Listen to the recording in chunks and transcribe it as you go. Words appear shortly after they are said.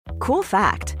Cool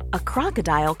fact, a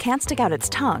crocodile can't stick out its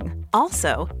tongue.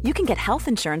 Also, you can get health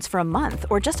insurance for a month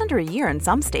or just under a year in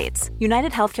some states.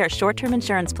 United Healthcare short-term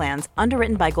insurance plans,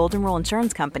 underwritten by Golden Rule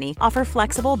Insurance Company, offer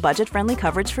flexible, budget-friendly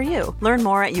coverage for you. Learn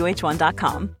more at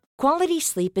uh1.com. Quality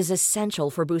sleep is essential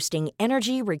for boosting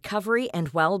energy, recovery, and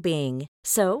well-being.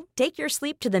 So, take your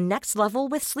sleep to the next level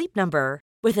with Sleep Number.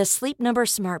 With a Sleep Number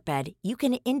Smart Bed, you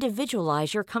can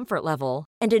individualize your comfort level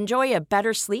and enjoy a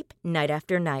better sleep night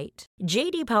after night.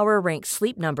 J.D. Power ranks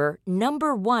Sleep Number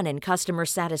number one in customer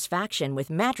satisfaction with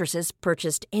mattresses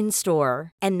purchased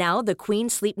in-store. And now the Queen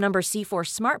Sleep Number C4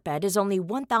 Smart Bed is only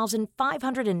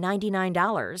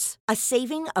 $1,599, a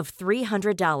saving of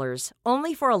 $300,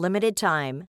 only for a limited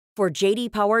time. For J.D.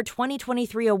 Power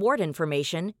 2023 award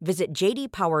information, visit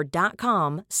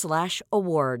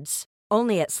jdpower.com/awards.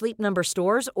 Only at Sleep Number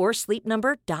stores or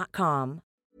sleepnumber.com.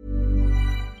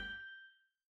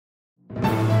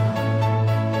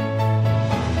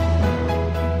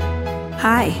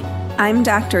 Hi, I'm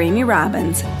Dr. Amy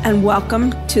Robbins, and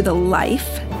welcome to the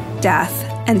Life, Death,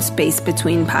 and Space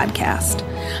Between podcast.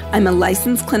 I'm a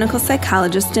licensed clinical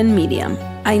psychologist and medium.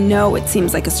 I know it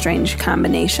seems like a strange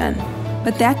combination,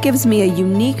 but that gives me a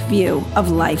unique view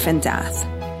of life and death.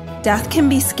 Death can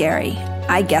be scary.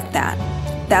 I get that.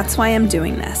 That's why I'm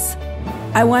doing this.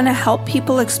 I want to help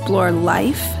people explore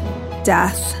life,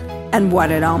 death, and what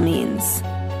it all means.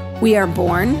 We are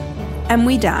born and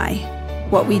we die.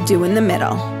 What we do in the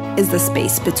middle is the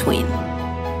space between.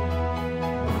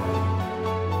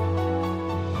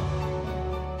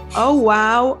 Oh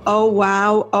wow, oh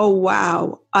wow, oh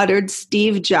wow, uttered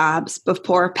Steve Jobs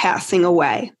before passing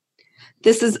away.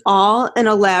 This is all an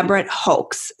elaborate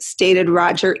hoax, stated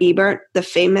Roger Ebert, the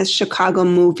famous Chicago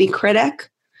movie critic.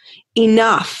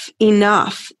 Enough,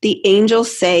 enough. The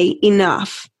angels say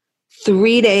enough.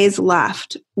 3 days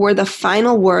left were the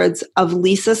final words of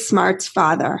Lisa Smartt's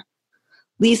father.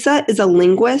 Lisa is a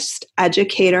linguist,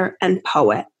 educator, and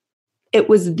poet. It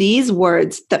was these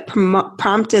words that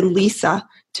prompted Lisa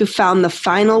to found the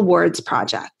Final Words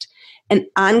Project, an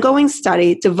ongoing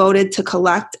study devoted to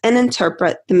collect and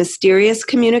interpret the mysterious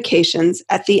communications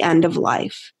at the end of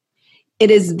life.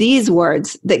 It is these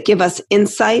words that give us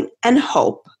insight and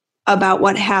hope about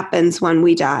what happens when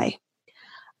we die.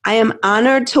 I am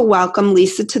honored to welcome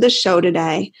Lisa to the show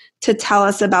today to tell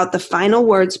us about the Final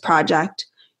Words Project,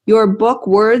 your book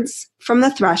Words from the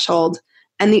Threshold,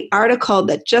 and the article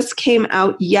that just came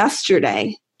out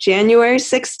yesterday, January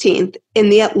 16th, in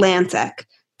The Atlantic,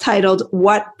 titled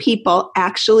What People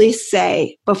Actually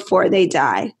Say Before They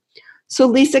Die. So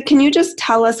Lisa, can you just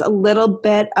tell us a little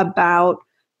bit about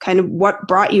kind of what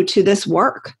brought you to this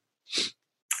work?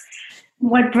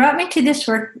 What brought me to this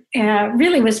work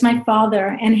really was my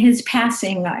father and his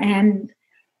passing. And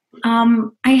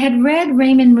I had read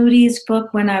Raymond Moody's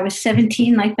book when I was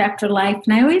 17, Life After Life,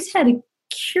 and I always had a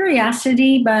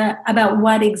curiosity about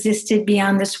what existed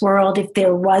beyond this world, if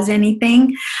there was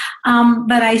anything.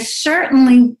 But I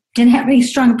certainly didn't have any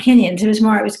strong opinions. It was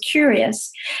more I was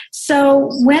curious. So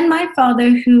when my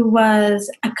father, who was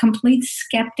a complete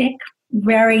skeptic,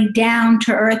 very down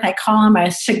to earth. I call him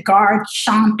a cigar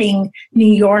chomping New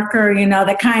Yorker,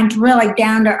 the kind really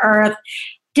down to earth.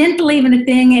 Didn't believe in a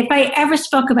thing. If I ever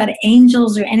spoke about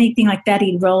angels or anything like that,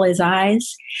 he'd roll his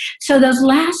eyes. So those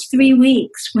last 3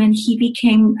 weeks when he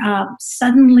became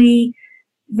suddenly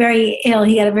very ill,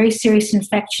 he had a very serious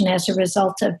infection as a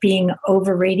result of being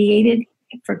over-radiated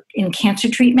in cancer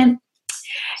treatment.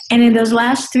 And in those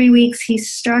last 3 weeks, he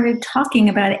started talking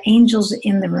about angels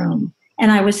in the room. And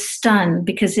I was stunned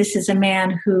because this is a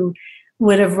man who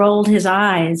would have rolled his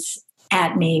eyes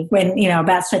at me when,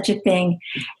 about such a thing.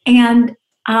 And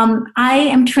I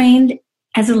am trained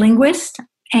as a linguist,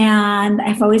 and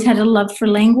I've always had a love for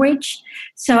language.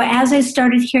 So as I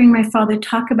started hearing my father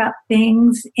talk about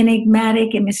things,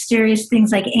 enigmatic and mysterious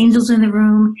things like angels in the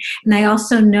room, and I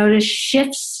also noticed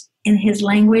shifts in his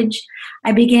language,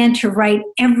 I began to write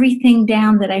everything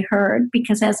down that I heard,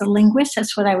 because as a linguist,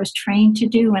 that's what I was trained to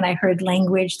do when I heard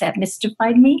language that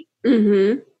mystified me.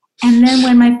 Mm-hmm. And then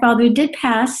when my father did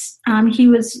pass, he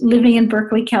was living in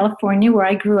Berkeley, California, where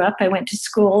I grew up. I went to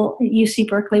school at UC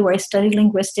Berkeley, where I studied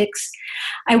linguistics.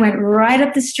 I went right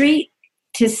up the street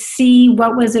to see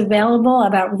what was available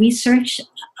about research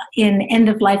in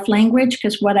end-of-life language,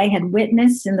 because what I had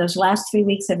witnessed in those last 3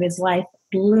 weeks of his life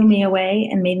blew me away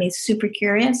and made me super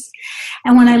curious.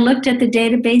 And when I looked at the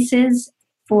databases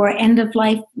for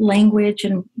end-of-life language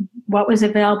and what was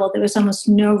available, there was almost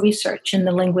no research in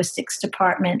the linguistics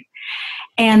department.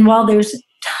 And while there's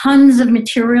tons of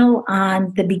material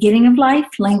on the beginning of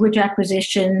life, language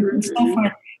acquisition, and so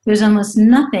forth, there's almost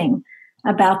nothing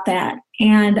about that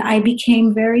And I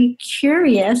became very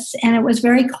curious, and it was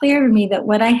very clear to me that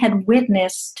what I had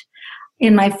witnessed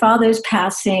in my father's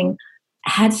passing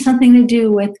had something to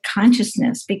do with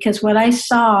consciousness, because what I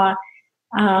saw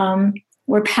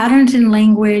were patterns in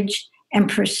language and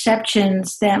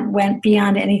perceptions that went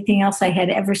beyond anything else I had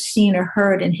ever seen or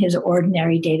heard in his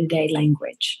ordinary day-to-day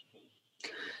language.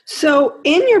 So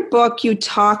in your book, you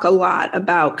talk a lot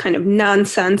about kind of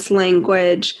nonsense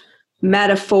language,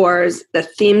 metaphors, the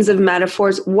themes of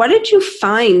metaphors. What did you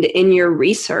find in your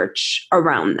research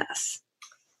around this?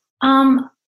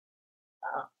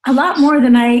 A lot more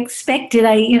than I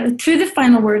expected. Through the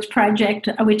Final Words Project,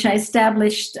 which I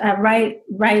established right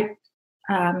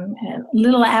a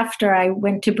little after I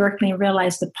went to Berkeley and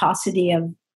realized the paucity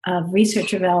of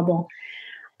research available.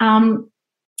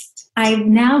 I've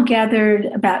now gathered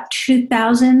about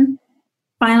 2,000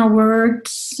 final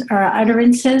words or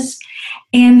utterances.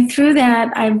 And through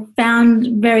that, I've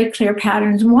found very clear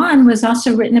patterns. One was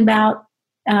also written about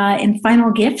in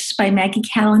Final Gifts by Maggie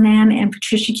Callanan and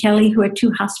Patricia Kelly, who are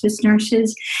two hospice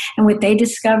nurses. And what they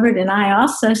discovered, and I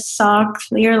also saw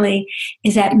clearly,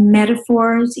 is that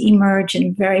metaphors emerge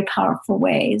in very powerful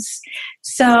ways.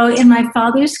 So in my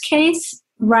father's case,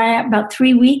 right about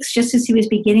 3 weeks, just as he was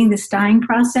beginning this dying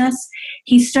process,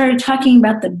 he started talking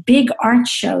about the big art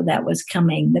show that was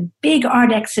coming, the big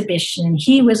art exhibition.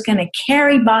 He was going to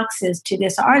carry boxes to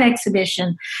this art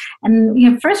exhibition.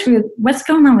 And first we were, what's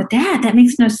going on with that? That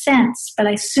makes no sense. But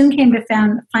I soon came to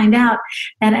find out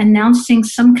that announcing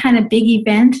some kind of big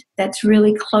event that's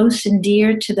really close and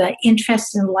dear to the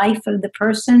interest in life of the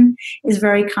person is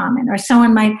very common. Or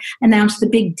someone might announce the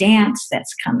big dance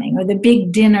that's coming or the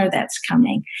big dinner that's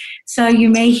coming. So you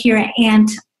may hear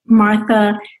Aunt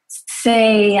Martha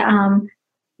say,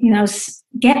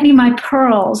 get me my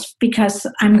pearls because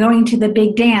I'm going to the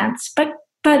big dance. But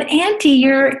Auntie,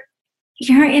 you're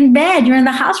in bed, you're in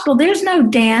the hospital, there's no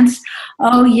dance.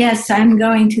 Oh yes, I'm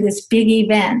going to this big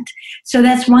event. So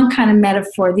that's one kind of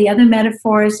metaphor. The other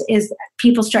metaphors is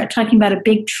people start talking about a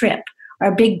big trip or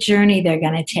a big journey they're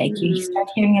going to take. You start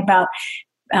hearing about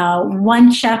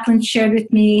one chaplain shared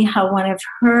with me how one of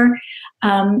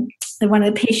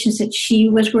the patients that she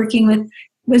was working with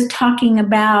was talking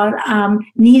about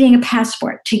needing a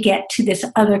passport to get to this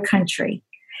other country.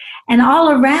 And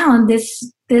all around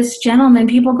this gentleman,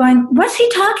 people going, what's he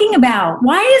talking about?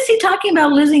 Why is he talking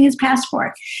about losing his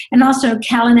passport? And also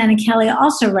Callanan and Kelly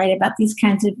also write about these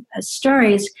kinds of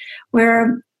stories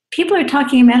where people are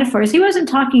talking in metaphors. He wasn't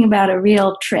talking about a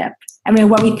real trip. I mean,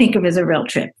 what we think of as a real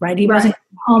trip, right? He wasn't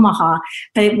in Omaha,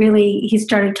 but he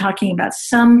started talking about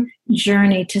some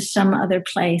journey to some other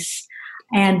place.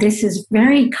 And this is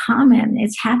very common.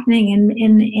 It's happening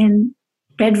in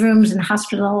bedrooms and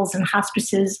hospitals and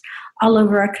hospices all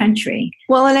over our country.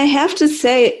 Well, and I have to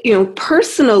say,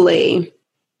 personally,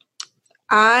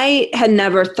 I had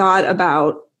never thought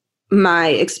about my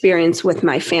experience with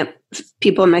my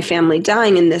people in my family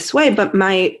dying in this way. But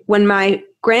when my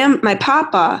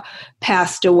papa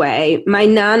passed away, my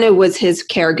nana was his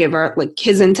caregiver, like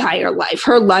his entire life.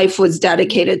 Her life was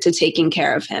dedicated to taking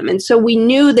care of him. And so we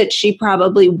knew that she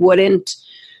probably wouldn't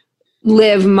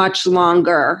live much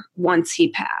longer once he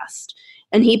passed.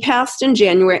 And he passed in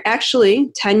January,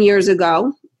 actually 10 years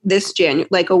ago, this January,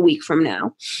 like a week from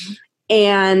now.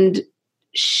 And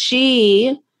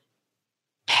she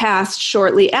passed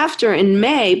shortly after in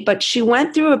May, but she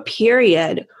went through a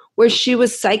period where she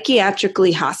was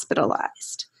psychiatrically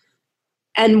hospitalized.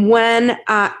 And when,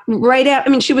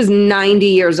 she was 90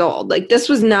 years old. Like, this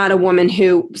was not a woman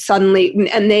who suddenly,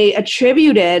 and they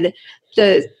attributed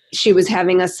she was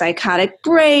having a psychotic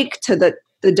break to the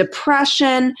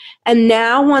depression. And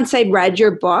now once I read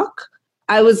your book,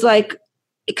 I was like,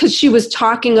 because she was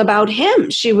talking about him.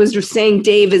 She was saying,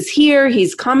 Dave is here.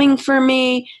 He's coming for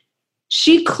me.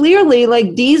 She clearly,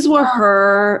 these were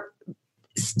her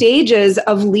stages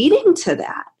of leading to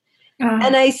that.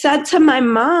 And I said to my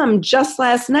mom just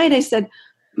last night, I said,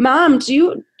 Mom,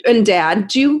 and Dad,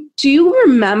 do you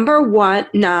remember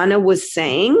what Nana was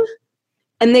saying?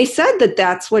 And they said that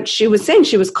that's what she was saying.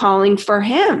 She was calling for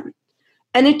him.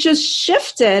 And it just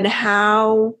shifted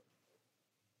how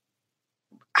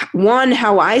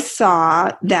I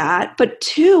saw that, but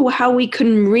two, how we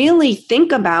can really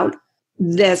think about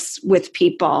this with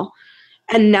people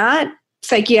and not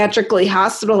psychiatrically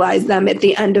hospitalize them at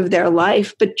the end of their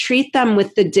life, but treat them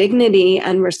with the dignity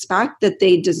and respect that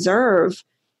they deserve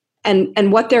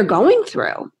and what they're going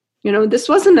through. This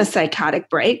wasn't a psychotic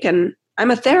break, and I'm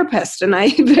a therapist and I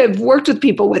have worked with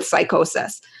people with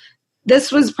psychosis.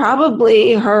 This was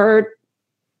probably her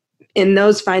in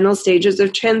those final stages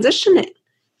of transitioning.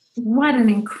 What an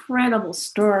incredible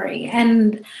story.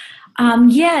 And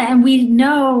Yeah, and we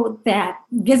know that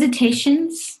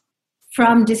visitations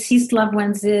from deceased loved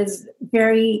ones is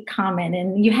very common.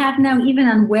 And you have now, even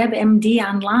on WebMD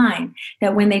online,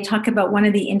 that when they talk about one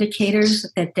of the indicators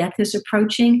that death is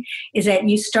approaching is that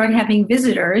you start having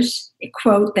visitors,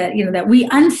 quote, that, that we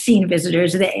unseen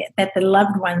visitors that the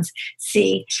loved ones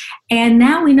see. And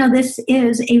now we know this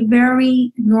is a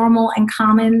very normal and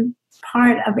common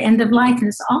part of end of life. And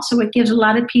it's also what gives a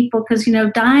lot of people, because,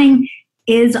 dying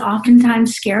is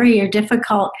oftentimes scary or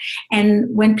difficult. And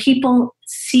when people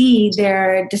see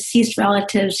their deceased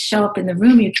relatives show up in the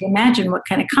room, you can imagine what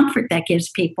kind of comfort that gives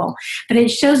people. But it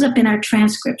shows up in our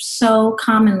transcripts so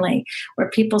commonly, where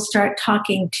people start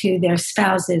talking to their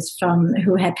spouses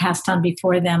who had passed on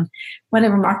before them. What a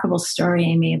remarkable story,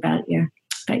 Amy, about your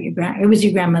it was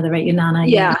your grandmother, right? Your Nana.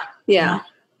 Yeah.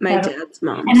 My dad's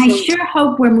mom. And I sure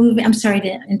hope we're moving. I'm sorry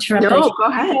to interrupt. No, go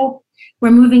ahead.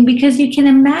 We're moving, because you can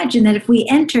imagine that if we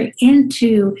enter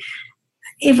into,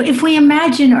 if we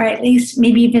imagine, or at least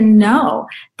maybe even know,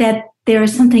 that there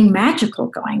is something magical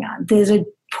going on, there's a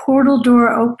portal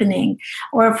door opening,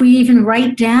 or if we even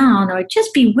write down or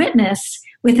just be witness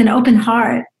with an open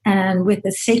heart and with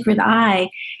a sacred eye,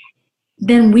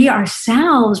 then we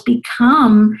ourselves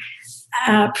become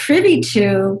privy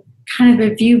to kind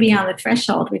of a view beyond the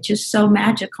threshold, which is so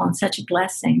magical and such a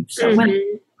blessing. So what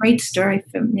a great story.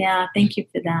 Thank you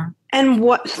for that. And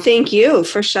thank you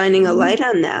for shining a light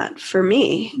on that for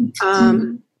me.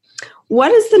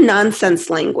 What is the nonsense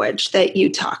language that you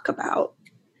talk about?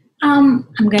 I'm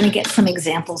going to get some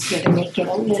examples here to make it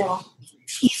a little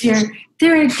easier.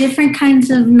 There are different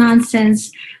kinds of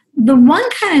nonsense. The one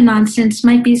kind of nonsense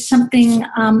might be something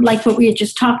like what we had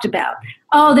just talked about.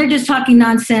 Oh, they're just talking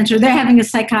nonsense, or they're having a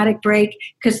psychotic break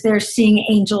because they're seeing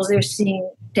angels, they're seeing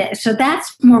death. So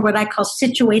that's more what I call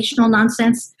situational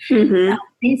nonsense.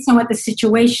 Based on what the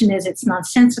situation is, it's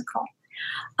nonsensical.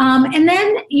 And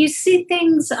then you see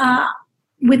things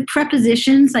with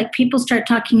prepositions, like people start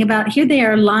talking about, here they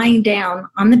are lying down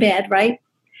on the bed, right?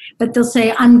 But they'll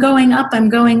say, I'm going up,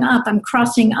 I'm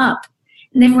crossing up.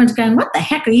 And everyone's going, what the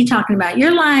heck are you talking about?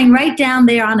 You're lying right down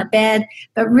there on a bed.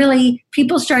 But really,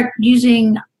 people start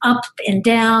using up and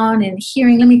down and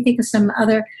hearing. Let me think of some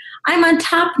other. I'm on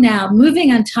top now,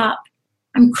 moving on top.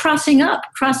 I'm crossing up.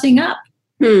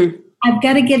 I've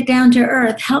got to get down to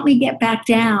earth. Help me get back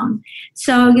down.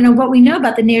 So, what we know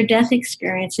about the near-death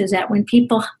experience is that when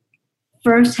people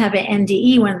first have an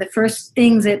NDE, one of the first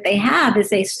things that they have is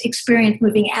they experience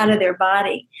moving out of their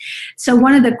body. So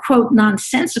one of the, quote,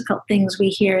 nonsensical things we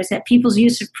hear is that people's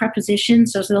use of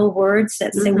prepositions, those little words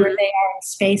that say where they are in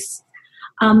space,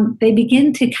 they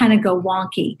begin to kind of go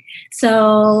wonky.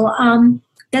 So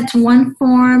that's one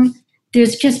form.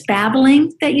 There's just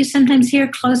babbling that you sometimes hear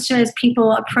closer as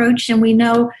people approach. And we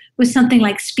know with something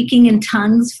like speaking in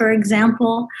tongues, for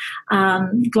example,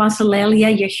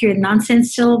 glossolalia, you hear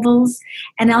nonsense syllables,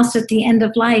 and also at the end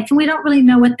of life. And we don't really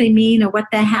know what they mean or what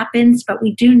that happens, but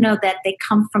we do know that they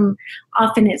come from,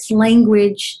 often it's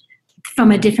language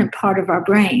from a different part of our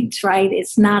brains, right?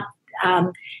 It's not,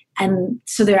 and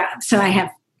so I have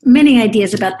many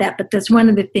ideas about that, but that's one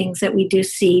of the things that we do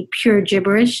see, pure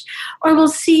gibberish. Or we'll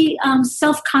see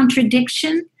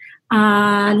self-contradiction,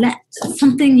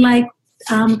 something like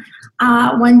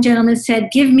one gentleman said,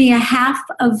 give me a half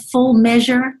of full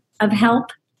measure of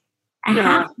help.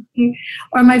 Half.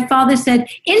 Or my father said,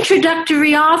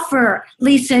 introductory offer.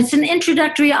 Lisa, it's an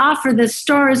introductory offer. The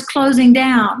store is closing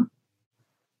down.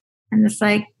 And it's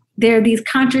like, there are these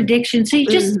contradictions. So you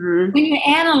just, when you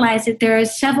analyze it, there are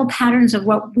several patterns of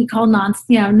what we call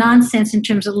nonsense in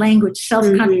terms of language,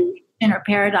 self-contradiction or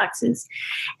paradoxes.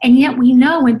 And yet we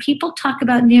know when people talk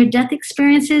about near-death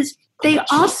experiences, they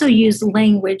also use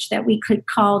language that we could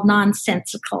call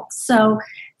nonsensical. So,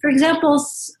 for example,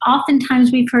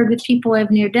 oftentimes we've heard with people who have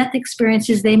near-death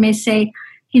experiences, they may say,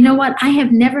 you know what, I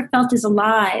have never felt as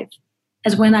alive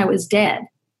as when I was dead.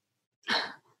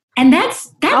 And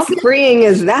that's how freeing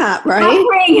is that, right? How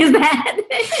freeing is that?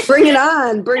 Bring it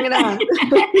on.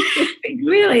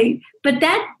 Really. But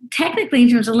that technically, in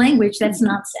terms of language, that's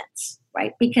nonsense,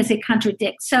 right? Because it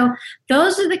contradicts. So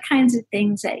those are the kinds of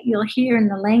things that you'll hear in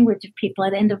the language of people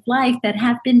at end of life that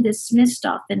have been dismissed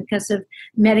often because of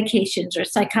medications or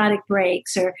psychotic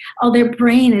breaks or, their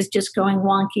brain is just going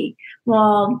wonky.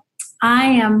 Well, I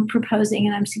am proposing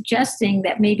and I'm suggesting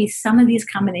that maybe some of these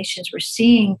combinations we're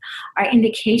seeing are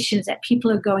indications that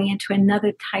people are going into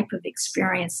another type of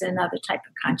experience, another type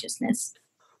of consciousness.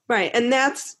 Right. And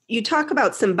you talk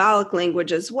about symbolic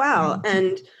language as well.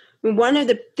 And one of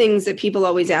the things that people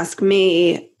always ask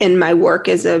me in my work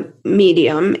as a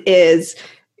medium is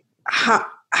how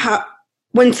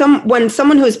when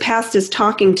someone who has passed is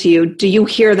talking to you, do you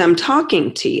hear them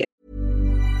talking to you?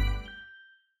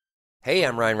 Hey,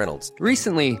 I'm Ryan Reynolds.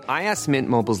 Recently, I asked Mint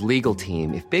Mobile's legal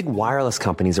team if big wireless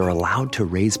companies are allowed to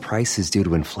raise prices due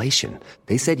to inflation.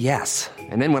 They said yes.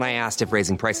 And then when I asked if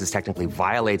raising prices technically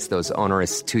violates those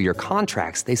onerous two-year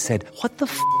contracts, they said, "What the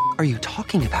f*** are you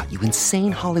talking about, you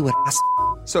insane Hollywood ass?"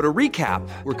 So to recap,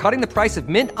 we're cutting the price of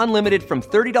Mint Unlimited from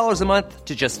 $30 a month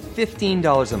to just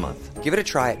 $15 a month. Give it a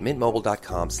try at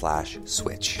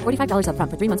mintmobile.com/switch. $45 up front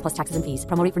for 3 months plus taxes and fees.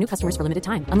 Promo rate for new customers for limited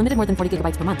time. Unlimited more than 40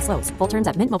 gigabytes per month. Slows full terms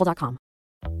at mintmobile.com.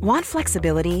 Want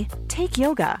flexibility? Take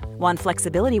yoga. Want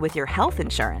flexibility with your health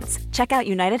insurance? Check out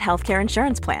United Healthcare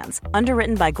Insurance Plans.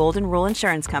 Underwritten by Golden Rule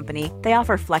Insurance Company, they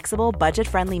offer flexible,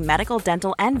 budget-friendly medical,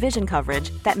 dental, and vision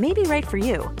coverage that may be right for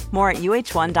you. More at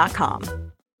uh1.com.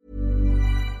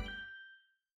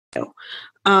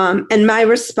 And my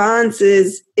response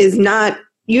is not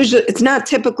usually, it's not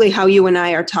typically how you and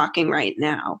I are talking right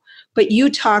now, but you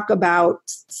talk about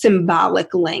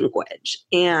symbolic language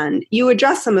and you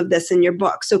address some of this in your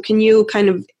book. So can you kind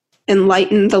of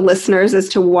enlighten the listeners as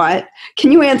to what?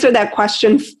 Can you answer that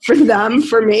question for them,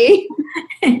 for me?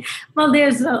 Well,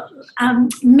 there's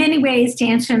many ways to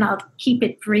answer, and I'll keep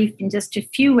it brief in just a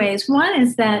few ways. One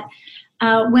is that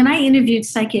when I interviewed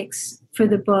psychics for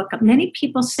the book, many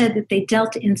people said that they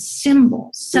dealt in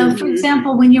symbols. So, for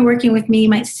example, when you're working with me, you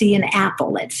might see an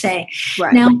apple, let's say.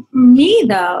 Right. Now, for me,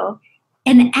 though,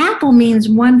 an apple means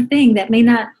one thing that may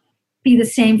not be the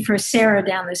same for Sarah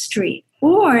down the street.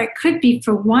 Or it could be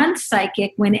for one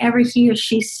psychic, whenever he or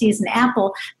she sees an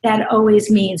apple, that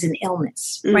always means an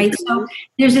illness, right? So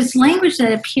there's this language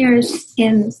that appears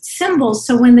in symbols.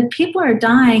 So when the people are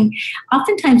dying,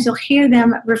 oftentimes you'll hear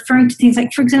them referring to things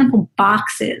like, for example,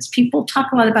 boxes. People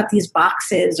talk a lot about these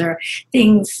boxes or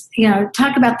things,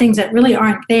 talk about things that really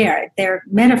aren't there. They're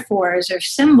metaphors or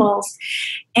symbols.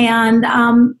 And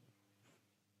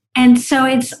so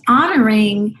it's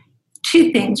honoring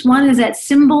two things. One is that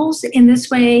symbols in this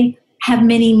way have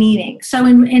many meanings. So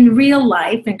in real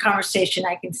life, in conversation,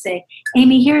 I can say,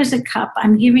 Amy, here's a cup.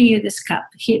 I'm giving you this cup.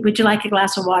 Would you like a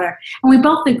glass of water? And we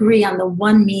both agree on the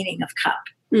one meaning of cup.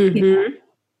 Mm-hmm.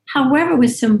 However,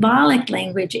 with symbolic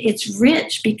language, it's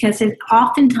rich because it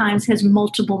oftentimes has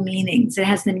multiple meanings. It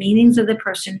has the meanings of the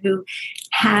person who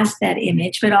has that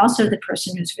image, but also the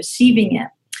person who's receiving it.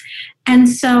 And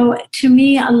so to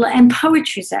me, and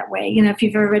poetry is that way. If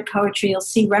you've ever read poetry, you'll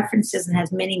see references and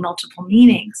has many multiple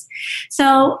meanings.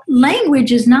 So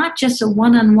language is not just a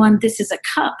one-on-one, this is a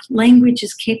cup. Language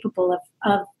is capable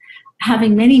of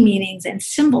having many meanings, and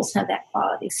symbols have that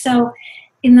quality. So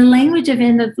in the language of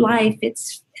end of life,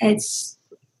 it's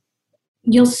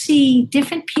you'll see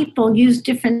different people use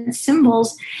different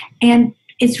symbols, and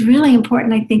it's really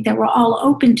important, I think, that we're all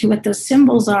open to what those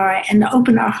symbols are and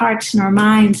open our hearts and our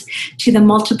minds to the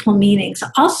multiple meanings.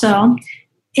 Also,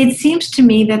 it seems to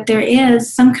me that there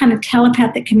is some kind of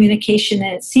telepathic communication,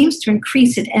 and it seems to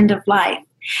increase at end of life.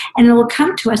 And it will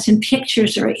come to us in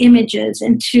pictures or images,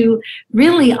 and to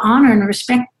really honor and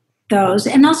respect those.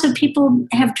 And also people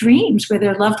have dreams where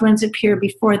their loved ones appear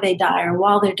before they die or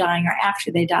while they're dying or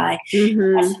after they die.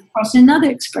 Mm-hmm. That's, of course, another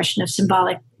expression of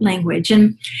symbolic language.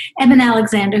 And Eben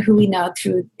Alexander, who we know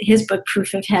through his book,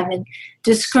 Proof of Heaven,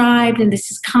 described, and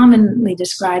this is commonly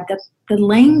described, that the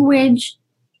language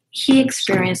he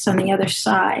experienced on the other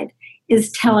side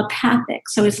is telepathic.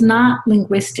 So it's not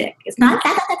linguistic. It's not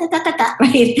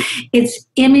right? It's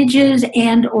images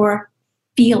and or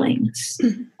feelings,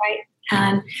 right?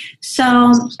 And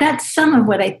so that's some of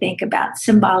what I think about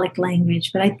symbolic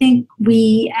language. But I think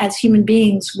we, as human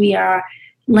beings,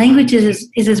 language is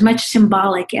as much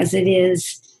symbolic as it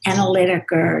is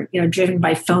analytic or, driven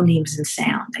by phonemes and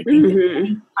sound. I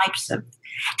think types of,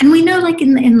 and we know, like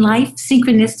in life,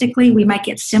 synchronistically, we might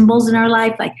get symbols in our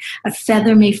life, like a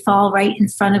feather may fall right in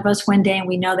front of us one day, and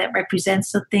we know that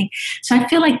represents something. So I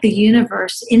feel like the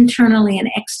universe, internally and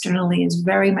externally, is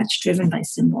very much driven by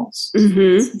symbols,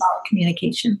 symbolic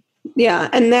communication. Yeah,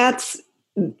 and that's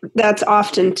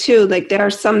often too. Like there are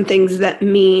some things that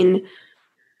mean.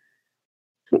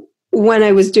 When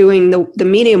I was doing the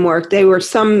medium work, there were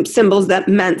some symbols that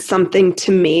meant something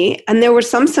to me, and there were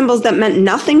some symbols that meant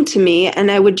nothing to me, and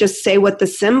I would just say what the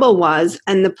symbol was,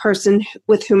 and the person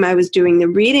with whom I was doing the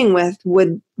reading with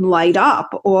would light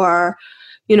up or,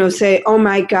 say, oh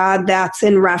my God, that's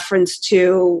in reference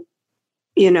to,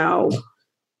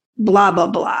 blah, blah,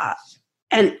 blah.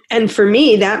 And for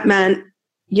me, that meant,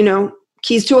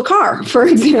 keys to a car, for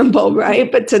example,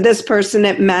 right? But to this person,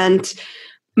 it meant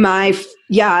my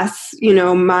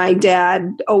dad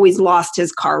always lost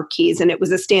his car keys, and it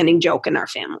was a standing joke in our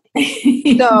family.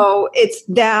 So it's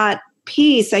that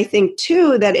piece, I think,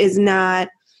 too, that is not,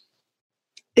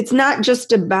 it's not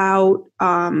just about,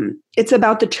 it's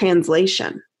about the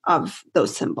translation of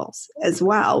those symbols as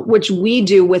well, which we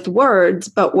do with words.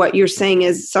 But what you're saying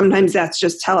is sometimes that's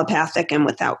just telepathic and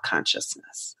without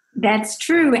consciousness. That's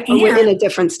true. Or in a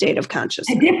different state of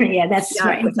consciousness. That's not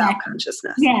right. Without Exactly.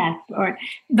 consciousness. Yeah.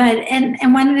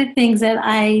 And one of the things that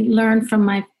I learned from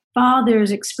my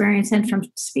father's experience and from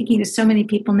speaking to so many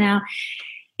people now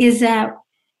is that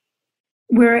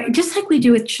we're just like we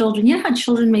do with children. You know how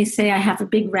children may say, I have a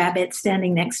big rabbit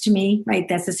standing next to me, right?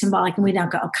 That's a symbolic, and we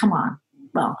don't go, oh, come on.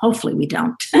 Well, hopefully we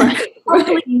don't.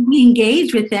 Hopefully we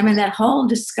engage with them in that whole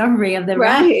discovery of the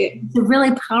rabbit. It's a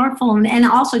really powerful and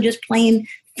also just plain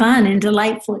fun and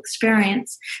delightful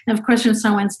experience. And of course, when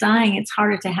someone's dying, it's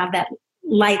harder to have that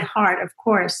light heart, of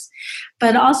course.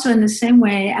 But also in the same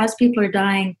way, as people are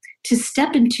dying, to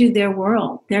step into their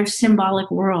world, their symbolic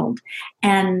world.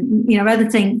 And, rather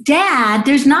than saying, Dad,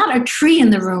 there's not a tree in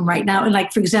the room right now.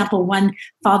 Like, for example, one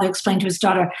father explained to his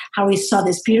daughter how he saw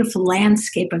this beautiful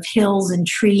landscape of hills and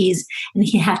trees, and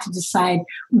he had to decide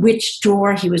which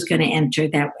door he was going to enter.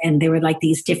 And there were like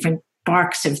these different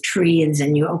barks of trees,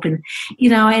 and you open,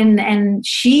 and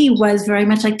she was very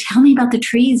much like, tell me about the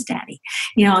trees, Daddy.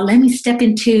 Let me step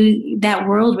into that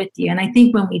world with you. And I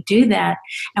think when we do that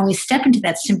and we step into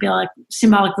that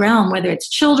symbolic realm, whether it's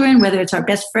children, whether it's our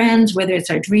best friends, whether it's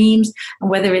our dreams,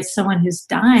 and whether it's someone who's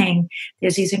dying,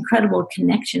 there's these incredible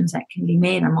connections that can be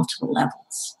made on multiple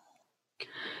levels.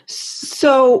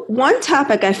 So one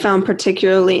topic I found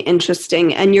particularly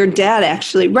interesting, and your dad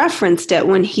actually referenced it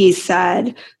when he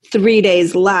said 3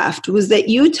 days left, was that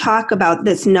you talk about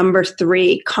this number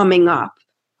 3 coming up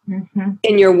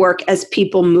in your work as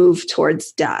people move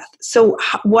towards death. So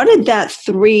what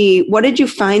did you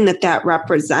find that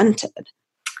represented?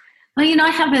 Well, I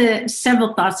have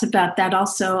several thoughts about that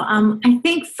also. I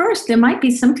think first there might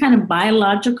be some kind of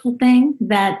biological thing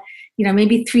that,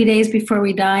 maybe 3 days before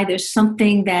we die, there's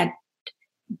something that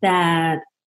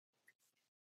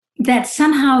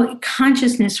somehow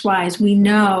consciousness-wise, we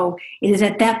know it is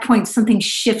at that point something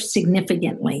shifts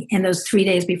significantly in those 3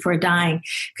 days before dying,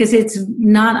 because it's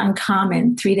not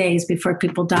uncommon 3 days before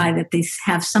people die that they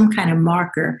have some kind of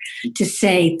marker to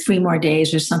say 3 more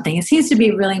days or something. It seems to be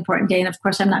a really important day, and of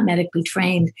course I'm not medically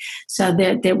trained, so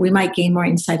that we might gain more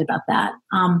insight about that.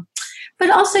 But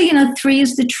also, 3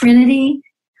 is the Trinity.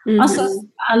 Mm-hmm. Also,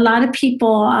 a lot of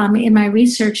people in my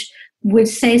research would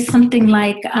say something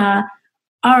like,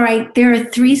 all right, they're a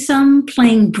threesome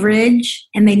playing bridge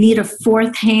and they need a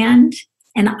 4th hand,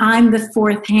 and I'm the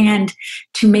 4th hand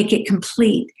to make it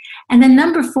complete. And then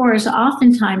number 4 is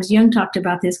oftentimes, Jung talked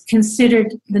about this,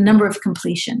 considered the number of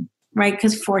completion, right?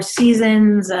 Because 4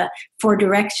 seasons, 4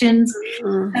 directions.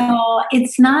 Mm-hmm. So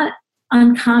it's not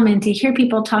uncommon to hear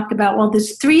people talk about, well,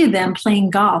 there's 3 of them playing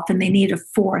golf and they need a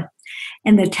 4th.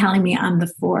 And they're telling me I'm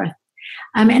the 4th.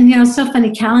 And, it's so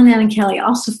funny, Callahan and Kelly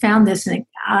also found this,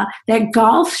 that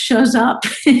golf shows up.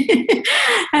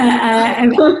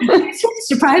 I'm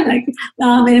surprised.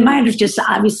 It might have just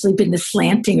obviously been the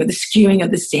slanting or the skewing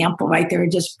of the sample, right? They were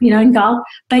just, in golf.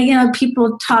 But,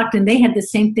 people talked, and they had the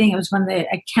same thing. It was one of the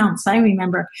accounts I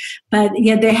remember. But,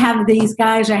 these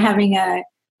guys are having a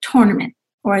tournament,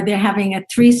 or they're having a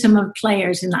threesome of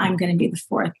players, and I'm going to be the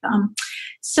 4th.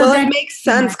 So that makes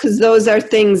sense, because those are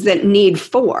things that need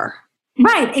 4.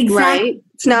 Right, exactly. Right?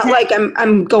 It's not like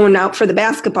I'm going out for the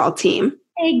basketball team.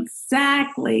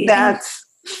 Exactly. That's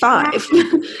 5.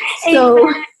 Exactly.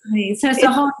 So it's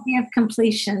the whole idea of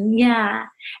completion. Yeah.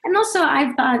 And also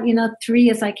I thought, 3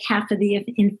 is like half of the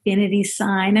infinity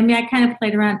sign. I mean, I kind of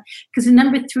played around because the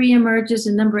number 3 emerges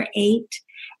in number 8.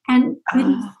 And,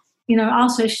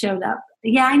 also showed up.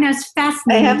 Yeah, I know. It's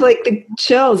fascinating. I have like the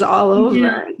chills all over.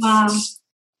 Yeah.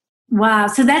 Wow.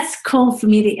 So that's cool for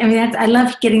me I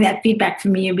love getting that feedback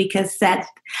from you, because that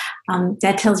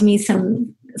tells me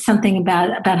something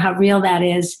about how real that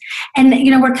is. And,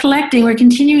 we're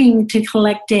continuing to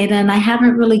collect data, and I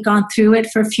haven't really gone through it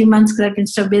for a few months because I've been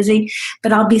so busy,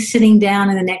 but I'll be sitting down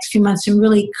in the next few months and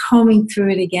really combing through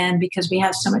it again, because we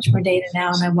have so much more data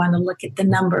now, and I want to look at the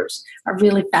numbers. Are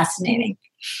really fascinating.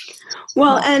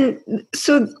 Well, and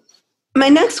so my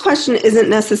next question isn't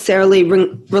necessarily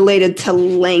related to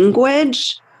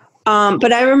language,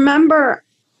 but I remember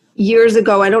years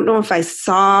ago, I don't know if I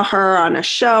saw her on a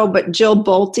show, but Jill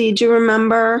Bolte, do you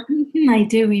remember? Mm-hmm, I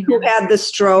do remember. Who had the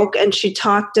stroke, and she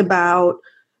talked about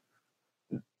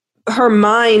her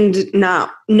mind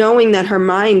not knowing that her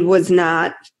mind was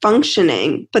not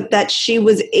functioning, but that she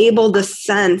was able to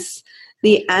sense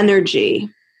the energy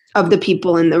of the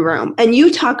people in the room. And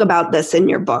you talk about this in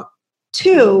your book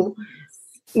too.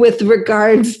 with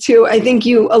regards to, I think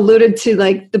you alluded to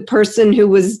like the person who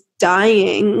was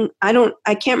dying.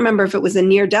 I can't remember if it was a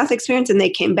near-death experience and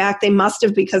they came back. They must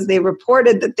have, because they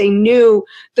reported that they knew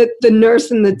that the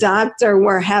nurse and the doctor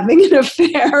were having an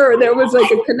affair, or there was like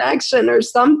a connection or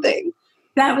something.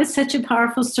 That was such a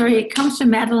powerful story. It comes from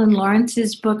Madeline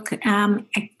Lawrence's book.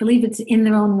 I believe it's In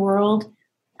Their Own World,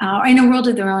 or In a World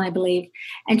of Their Own, I believe.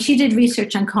 And she did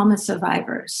research on coma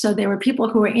survivors. So there were people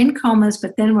who were in comas,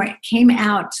 but then came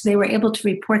out, so they were able to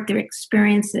report their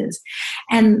experiences.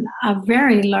 And a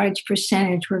very large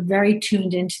percentage were very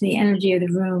tuned into the energy of the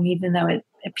room, even though it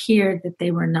appeared that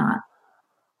they were not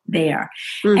there.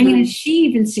 Mm-hmm. And she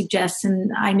even suggests,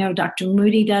 and I know Dr.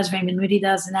 Moody does, Raymond Moody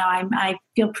does, and now I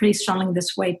feel pretty strongly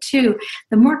this way too,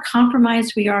 the more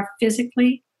compromised we are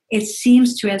physically, it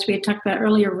seems to, as we had talked about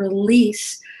earlier,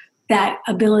 release that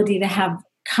ability to have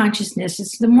consciousness.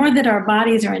 It's the more that our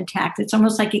bodies are intact, it's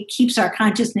almost like it keeps our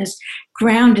consciousness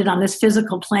grounded on this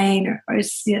physical plane or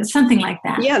something like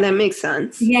that. Yeah, that makes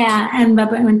sense. Yeah,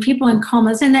 but when people in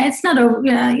comas, and it's not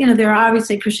there are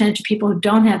obviously a percentage of people who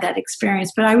don't have that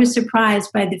experience, but I was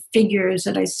surprised by the figures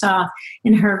that I saw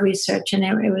in her research, and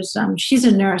it was, she's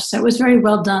a nurse, so it was very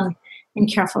well done and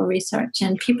careful research,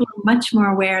 and people are much more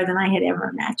aware than I had ever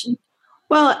imagined.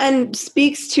 Well, and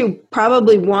speaks to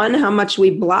probably one, how much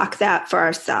we block that for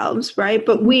ourselves, right?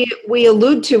 But we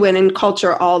allude to it in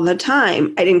culture all the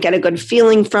time. I didn't get a good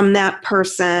feeling from that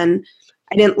person.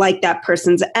 I didn't like that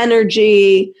person's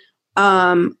energy.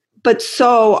 But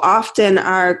so often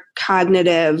our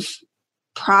cognitive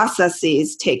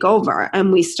processes take over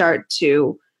and we start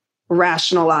to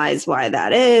rationalize why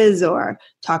that is or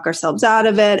talk ourselves out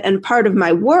of it. And part of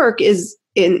my work is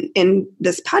in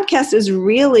this podcast is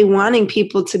really wanting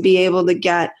people to be able to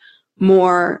get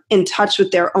more in touch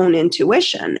with their own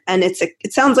intuition. And it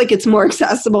sounds like it's more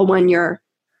accessible when your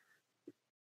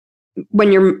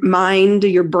mind,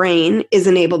 your brain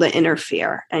isn't able to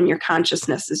interfere and your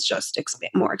consciousness is just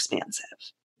more expansive.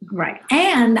 Right.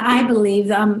 And I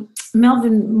believe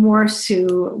Melvin Morse,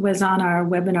 who was on our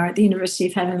webinar at the University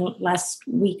of Heaven last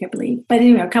week, I believe, but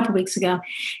anyway, a couple of weeks ago,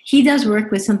 he does work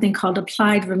with something called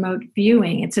applied remote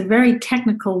viewing. It's a very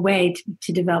technical way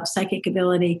to develop psychic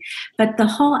ability. But the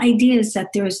whole idea is that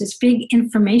there is this big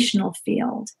informational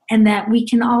field and that we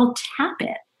can all tap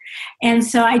it. And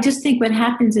so I just think what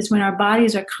happens is when our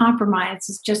bodies are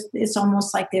compromised, it's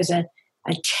almost like there's a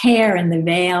tear in the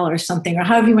veil or something, or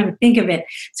however you want to think of it.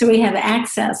 So we have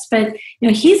access, but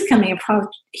he's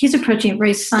approaching it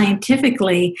very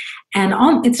scientifically, and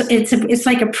it's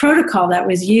like a protocol that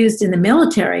was used in the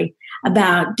military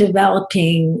about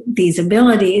developing these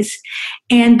abilities.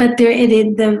 But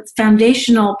the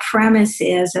foundational premise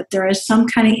is that there is some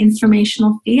kind of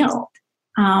informational field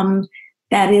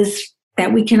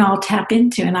that we can all tap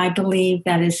into, and I believe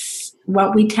that is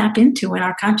what we tap into when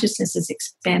our consciousness is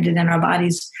expanded and our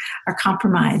bodies are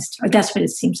compromised. Or that's what it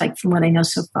seems like from what I know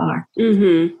so far.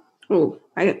 Mm-hmm. Oh,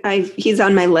 he's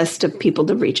on my list of people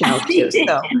to reach out to. So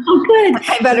oh, good.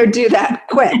 I better do that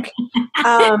quick.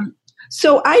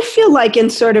 So I feel like in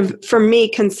sort of, for me,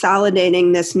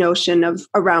 consolidating this notion of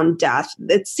around death,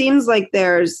 it seems like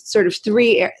there's sort of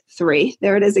three,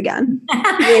 there it is again,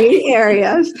 3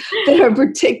 areas that are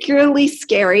particularly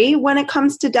scary when it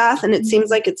comes to death. And it seems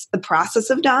like it's the process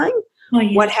of dying,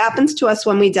 what happens to us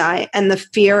when we die, and the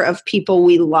fear of people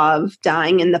we love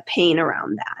dying and the pain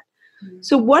around that.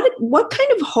 So what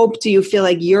kind of hope do you feel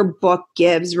like your book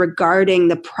gives regarding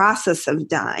the process of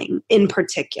dying in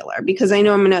particular? Because I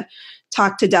know I'm going to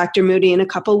talk to Dr. Moody in a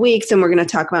couple of weeks, and we're going to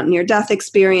talk about near-death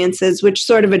experiences, which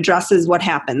sort of addresses what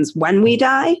happens when we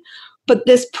die. But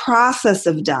this process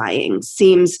of dying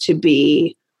seems to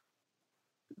be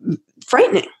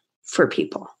frightening for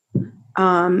people.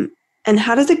 And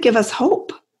how does it give us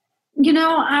hope?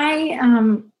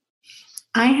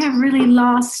 I have really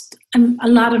lost a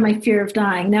lot of my fear of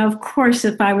dying. Now, of course,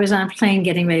 if I was on a plane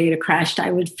getting ready to crash,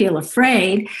 I would feel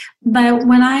afraid. But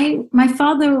my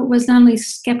father was not only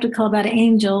skeptical about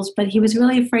angels, but he was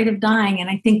really afraid of dying. And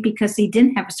I think because he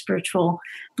didn't have a spiritual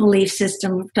belief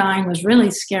system, dying was really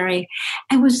scary.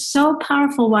 It was so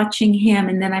powerful watching him.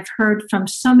 And then I've heard from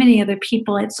so many other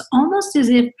people, it's almost as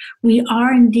if we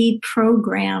are indeed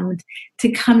programmed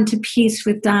to come to peace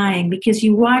with dying, because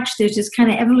you watch, there's this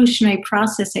kind of evolutionary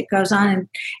process that goes on in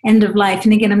end of life.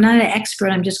 And again, I'm not an expert.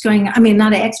 Not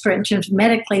an expert in terms of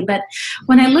medically, but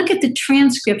when I look at the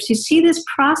transcripts, you see this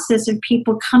process of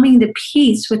people coming to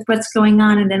peace with what's going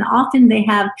on. And then often they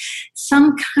have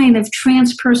some kind of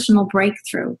transpersonal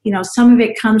breakthrough. Some of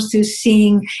it comes through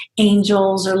seeing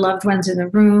angels or loved ones in the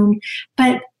room,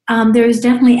 but there is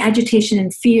definitely agitation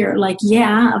and fear. Like,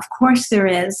 yeah, of course there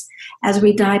is as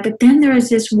we die. But then there is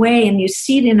this way, and you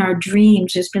see it in our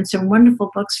dreams. There's been some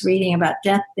wonderful books reading about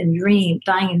death and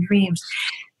dying in dreams.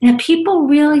 That people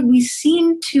really, we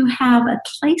seem to have a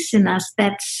place in us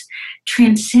that's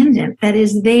transcendent, that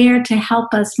is there to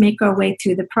help us make our way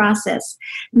through the process.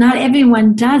 Not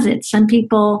everyone does it. Some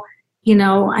people,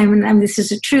 this is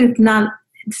the truth,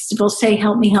 will say,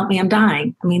 help me, I'm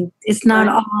dying. I mean, it's not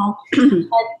all, but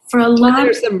for a lot.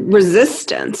 There's a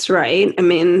resistance, right? I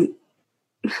mean.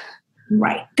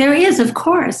 Right. There is, of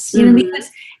course, because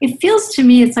it feels to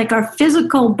me, it's like our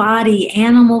physical body,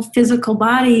 animal physical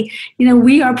body,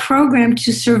 we are programmed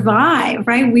to survive,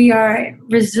 right? We are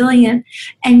resilient.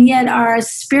 And yet our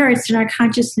spirits and our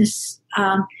consciousness,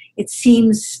 it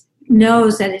seems,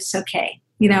 knows that it's okay,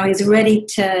 is ready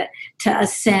to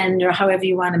ascend, or however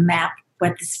you want to map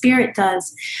what the spirit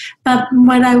does. But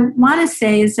what I want to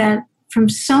say is that from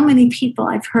so many people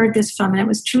I've heard this from, and it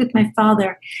was true with my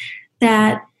father,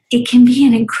 that it can be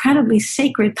an incredibly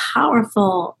sacred,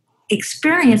 powerful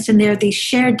experience. And there are these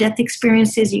shared death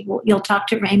experiences you'll talk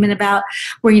to Raymond about,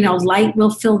 where, light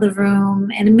will fill the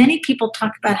room. And many people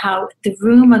talk about how the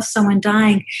room of someone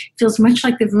dying feels much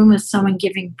like the room of someone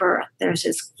giving birth. There's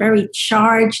this very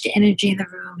charged energy in the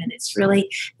room, and it's really,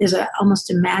 there's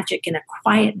almost a magic and a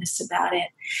quietness about it.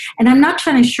 And I'm not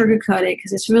trying to sugarcoat it,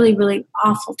 because it's really, really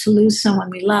awful to lose someone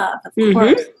we love, of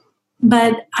course.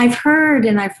 But I've heard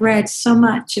and I've read so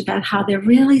much about how there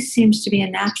really seems to be a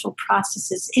natural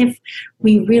process, as if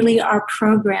we really are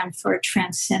programmed for a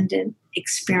transcendent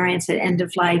experience at end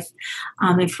of life,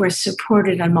 if we're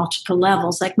supported on multiple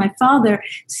levels. Like my father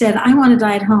said, I want to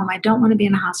die at home. I don't want to be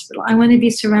in a hospital. I want to be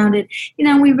surrounded.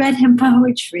 We read him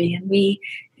poetry, and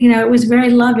it was very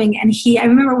loving. And I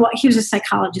remember he was a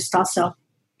psychologist also.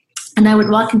 And I would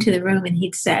walk into the room, and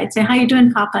I'd say, how you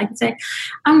doing, Papa? I'd say,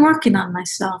 I'm working on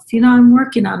myself. I'm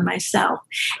working on myself.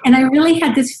 And I really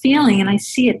had this feeling, and I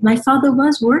see it. My father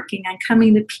was working on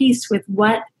coming to peace with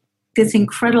this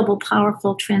incredible,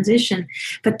 powerful transition.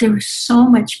 But there was so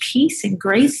much peace and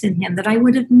grace in him that I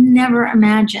would have never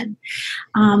imagined.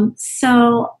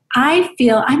 So I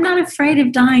feel I'm not afraid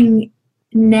of dying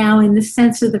now, in the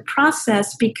sense of the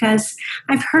process, because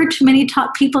I've heard too many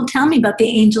people tell me about the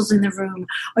angels in the room,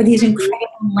 or these incredible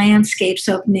landscapes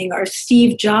opening, or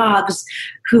Steve Jobs,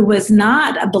 who was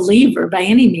not a believer by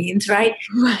any means, right?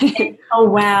 And, oh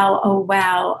wow, oh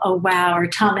wow, oh wow. Or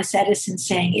Thomas Edison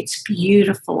saying, it's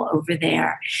beautiful over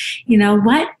there.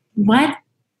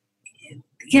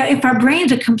 If our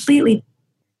brains are completely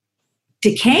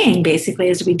decaying, basically,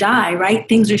 as we die, right?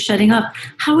 Things are shutting up.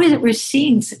 How is it we're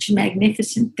seeing such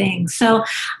magnificent things? So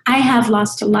I have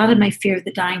lost a lot of my fear of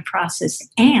the dying process.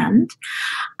 And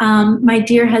my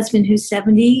dear husband, who's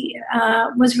 70,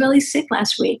 was really sick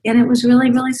last week. And it was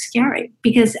really, really scary,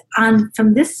 because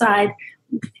from this side,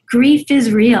 grief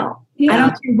is real. Yeah. I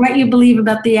don't care what you believe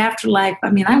about the afterlife.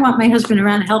 I mean, I want my husband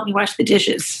around to help me wash the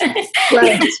dishes.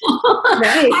 Right.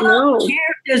 I don't care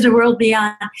if there's a world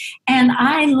beyond. And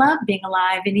I love being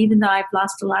alive. And even though I've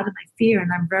lost a lot of my fear,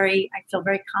 and I feel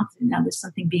very confident now there's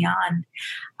something beyond,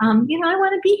 I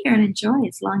want to be here and enjoy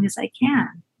as long as I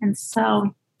can. And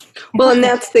so. Well, and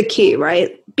that's the key,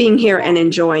 right? Being here and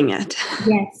enjoying it.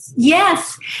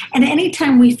 Yes. And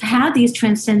anytime we've had these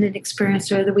transcendent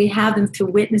experiences, whether we have them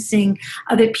through witnessing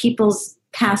other people's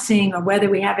passing, or whether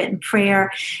we have it in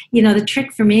prayer, the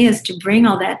trick for me is to bring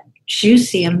all that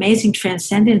juicy, amazing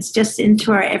transcendence just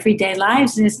into our everyday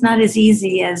lives. And it's not as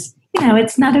easy as,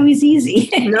 it's not always easy.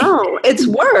 No, it's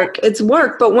work. It's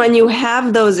work. But when you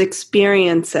have those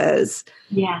experiences,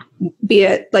 yeah, be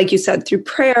it, like you said, through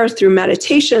prayer, through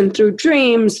meditation, through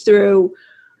dreams, through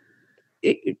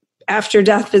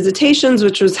after-death visitations,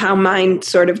 which was how mine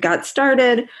sort of got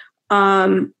started,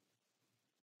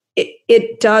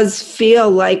 it does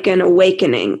feel like an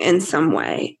awakening in some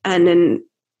way, and an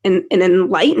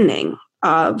enlightening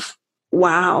of,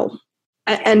 wow.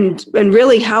 And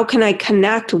really, how can I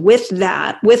connect with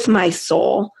that, with my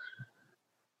soul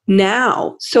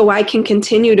now, so I can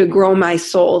continue to grow my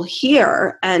soul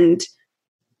here and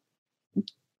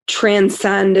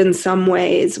transcend in some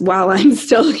ways while I'm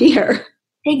still here.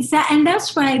 Exactly. And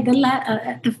that's why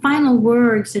the final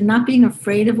words, and not being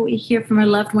afraid of what we hear from our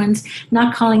loved ones,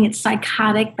 not calling it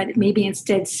psychotic, but maybe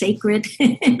instead sacred.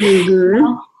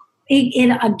 Mm-hmm.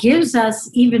 It gives us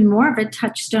even more of a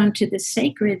touchstone to the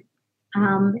sacred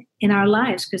in our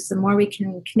lives, because the more we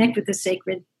can connect with the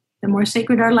sacred, the more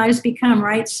sacred our lives become,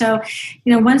 right? So,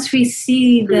 once we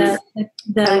see the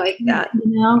I like that.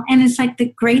 And it's like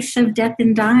the grace of death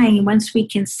and dying. Once we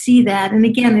can see that, and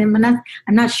again, I'm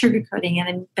not sugarcoating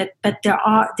it, but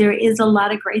there is a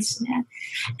lot of grace in that,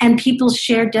 and people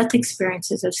share death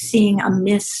experiences of seeing a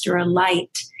mist or a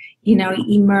light,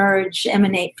 emerge,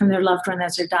 emanate from their loved one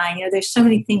as they're dying. There's so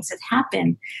many things that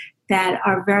happen that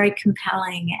are very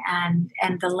compelling, and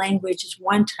the language is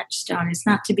one touchstone. It's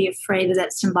not to be afraid of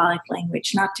that symbolic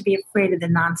language, not to be afraid of the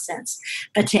nonsense,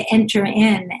 but to enter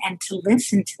in and to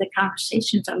listen to the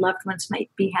conversations our loved ones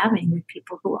might be having with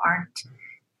people who aren't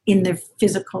in the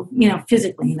physically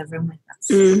in the room with us.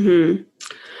 Mm-hmm.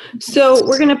 So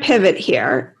we're going to pivot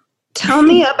here. Tell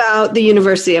me about the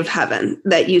University of Heaven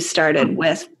that you started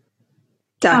with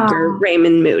Dr.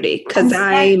 Raymond Moody, because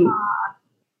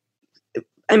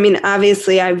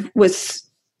obviously I was,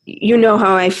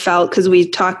 how I felt, because we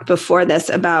talked before this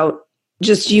about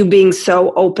just you being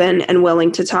so open and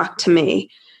willing to talk to me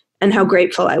and how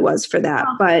grateful I was for that.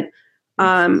 But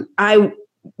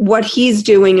what he's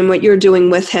doing and what you're doing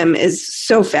with him is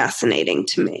so fascinating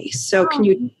to me. So can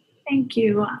you... Thank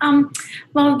you.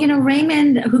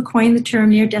 Raymond, who coined the term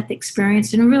near-death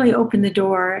experience and really opened the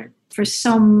door for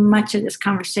so much of this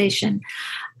conversation,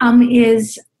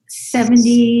 is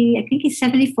 70, I think he's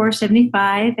 74,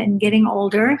 75, and getting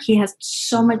older. He has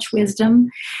so much wisdom,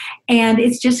 and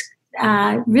it's just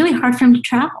really hard for him to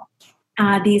travel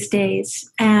these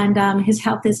days, and his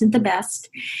health isn't the best.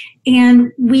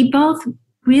 And we both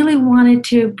really wanted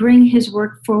to bring his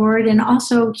work forward, and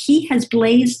also he has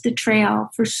blazed the trail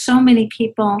for so many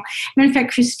people. Matter of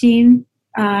fact, Christine,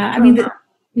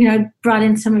 brought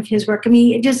in some of his work.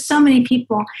 Just so many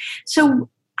people. So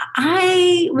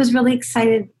I was really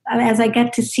excited as I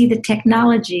got to see the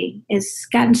technology has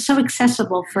gotten so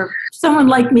accessible for someone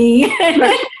like me,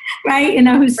 right?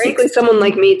 Who's frankly someone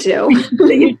like me too.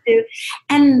 You too.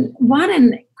 And what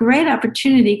a great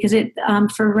opportunity, because it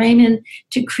for Raymond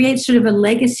to create sort of a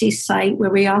legacy site where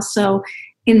we also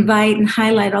invite and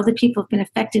highlight all the people who've been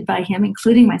affected by him,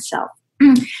 including myself.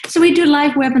 So we do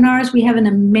live webinars. We have an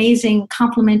amazing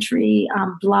complimentary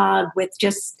blog with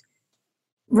just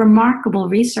remarkable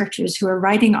researchers who are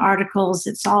writing articles.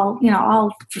 It's all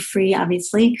for free,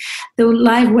 obviously. The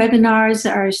live webinars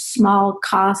are small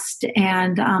cost,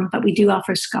 and but we do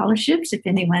offer scholarships if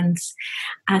anyone's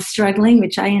struggling,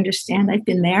 which I understand. I've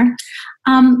been there.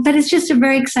 But it's just a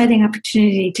very exciting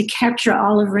opportunity to capture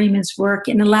all of Raymond's work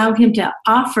and allow him to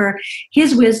offer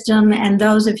his wisdom and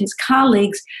those of his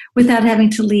colleagues without having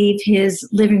to leave his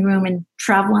living room and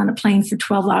travel on a plane for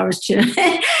 12 hours to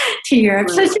Europe.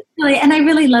 So it's just really, and I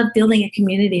really love building a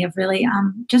community of really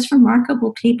just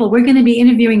remarkable people. We're going to be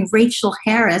interviewing Rachel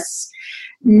Harris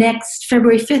next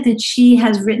February 5th, and she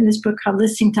has written this book called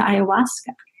Listening to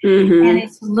Ayahuasca. Mm-hmm. And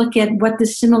it's a look at what the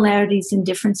similarities and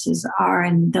differences are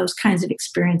in those kinds of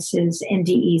experiences,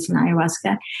 NDEs and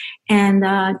ayahuasca. And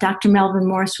Dr. Melvin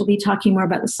Morris will be talking more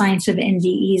about the science of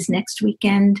NDEs next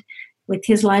weekend with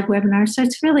his live webinar. So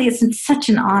it's such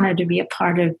an honor to be a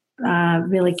part of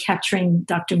really capturing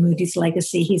Dr. Moody's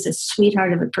legacy. He's a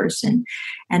sweetheart of a person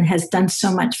and has done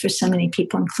so much for so many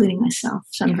people, including myself.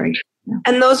 So I'm very grateful.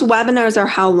 And those webinars are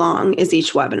how long is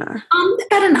each webinar?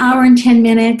 About an hour and 10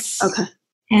 minutes. Okay.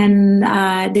 And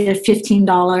they're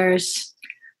 $15.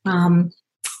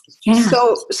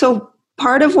 So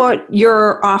part of what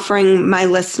you're offering my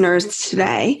listeners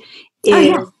today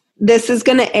is this is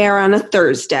going to air on a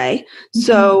Thursday. Mm-hmm.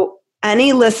 So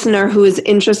any listener who is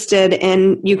interested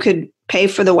in, you could pay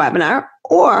for the webinar,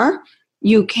 or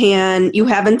you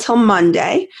have until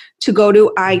Monday to go to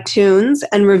iTunes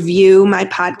and review my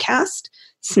podcast,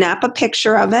 snap a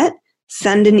picture of it,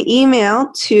 send an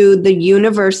email to the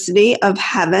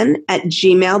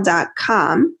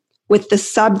universityofheaven@gmail.com with the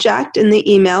subject in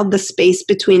the email, the space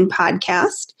between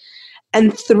podcast,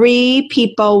 and 3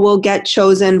 people will get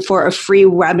chosen for a free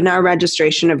webinar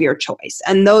registration of your choice.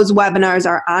 And those webinars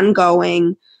are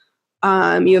ongoing.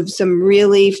 You have some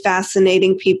really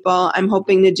fascinating people. I'm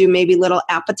hoping to do maybe little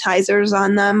appetizers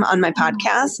on them on my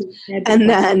podcast. And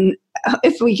then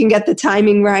if we can get the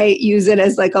timing right, use it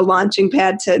as like a launching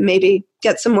pad to maybe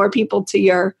get some more people to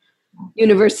your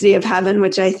University of Heaven,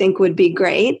 which I think would be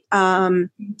great.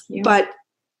 But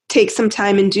take some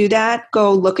time and do that.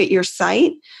 Go look at your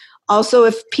site. Also,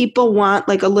 if people want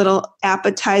like a little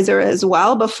appetizer as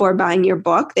well before buying your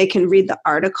book, they can read the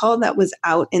article that was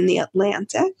out in The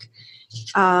Atlantic.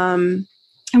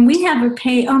 And we have a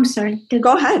page. Oh, I'm sorry.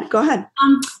 Go ahead.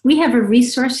 We have a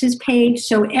resources page.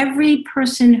 So every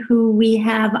person who we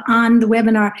have on the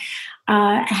webinar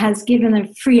has given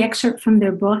a free excerpt from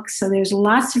their book. So there's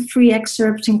lots of free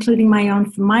excerpts, including my own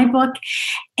from my book.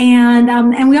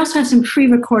 And we also have some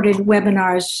pre-recorded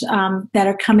webinars that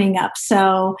are coming up.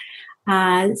 So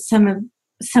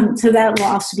so that will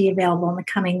also be available in the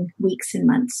coming weeks and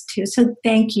months too. So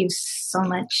thank you so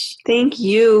much. Thank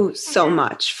you so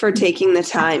much for taking the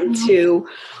time to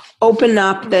open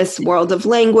up this world of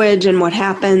language and what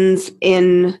happens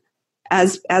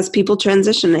as people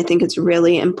transition. I think it's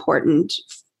really important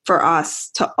for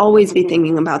us to always be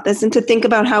thinking about this and to think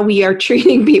about how we are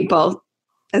treating people,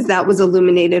 as that was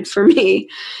illuminated for me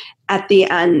at the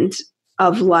end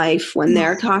of life when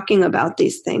they're talking about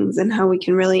these things, and how we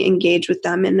can really engage with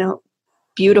them in a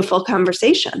beautiful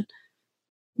conversation.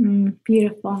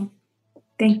 Beautiful.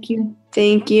 Thank you.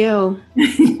 Thank you.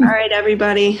 All right,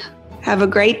 everybody. Have a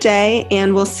great day,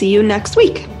 and we'll see you next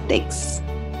week. Thanks.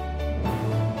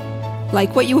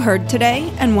 Like what you heard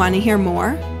today and want to hear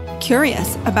more?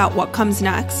 Curious about what comes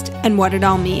next and what it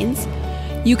all means?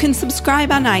 You can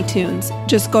subscribe on iTunes.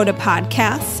 Just go to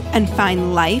podcasts and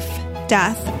find Life,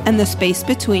 Death, and the Space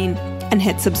Between and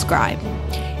hit subscribe.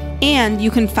 And you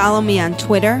can follow me on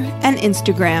Twitter and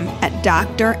Instagram at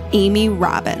Dr. Amy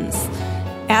Robbins.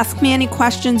 Ask me any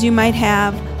questions you might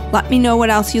have, let me know what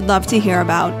else you'd love to hear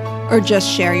about, or just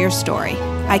share your story.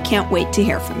 I can't wait to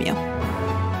hear from you.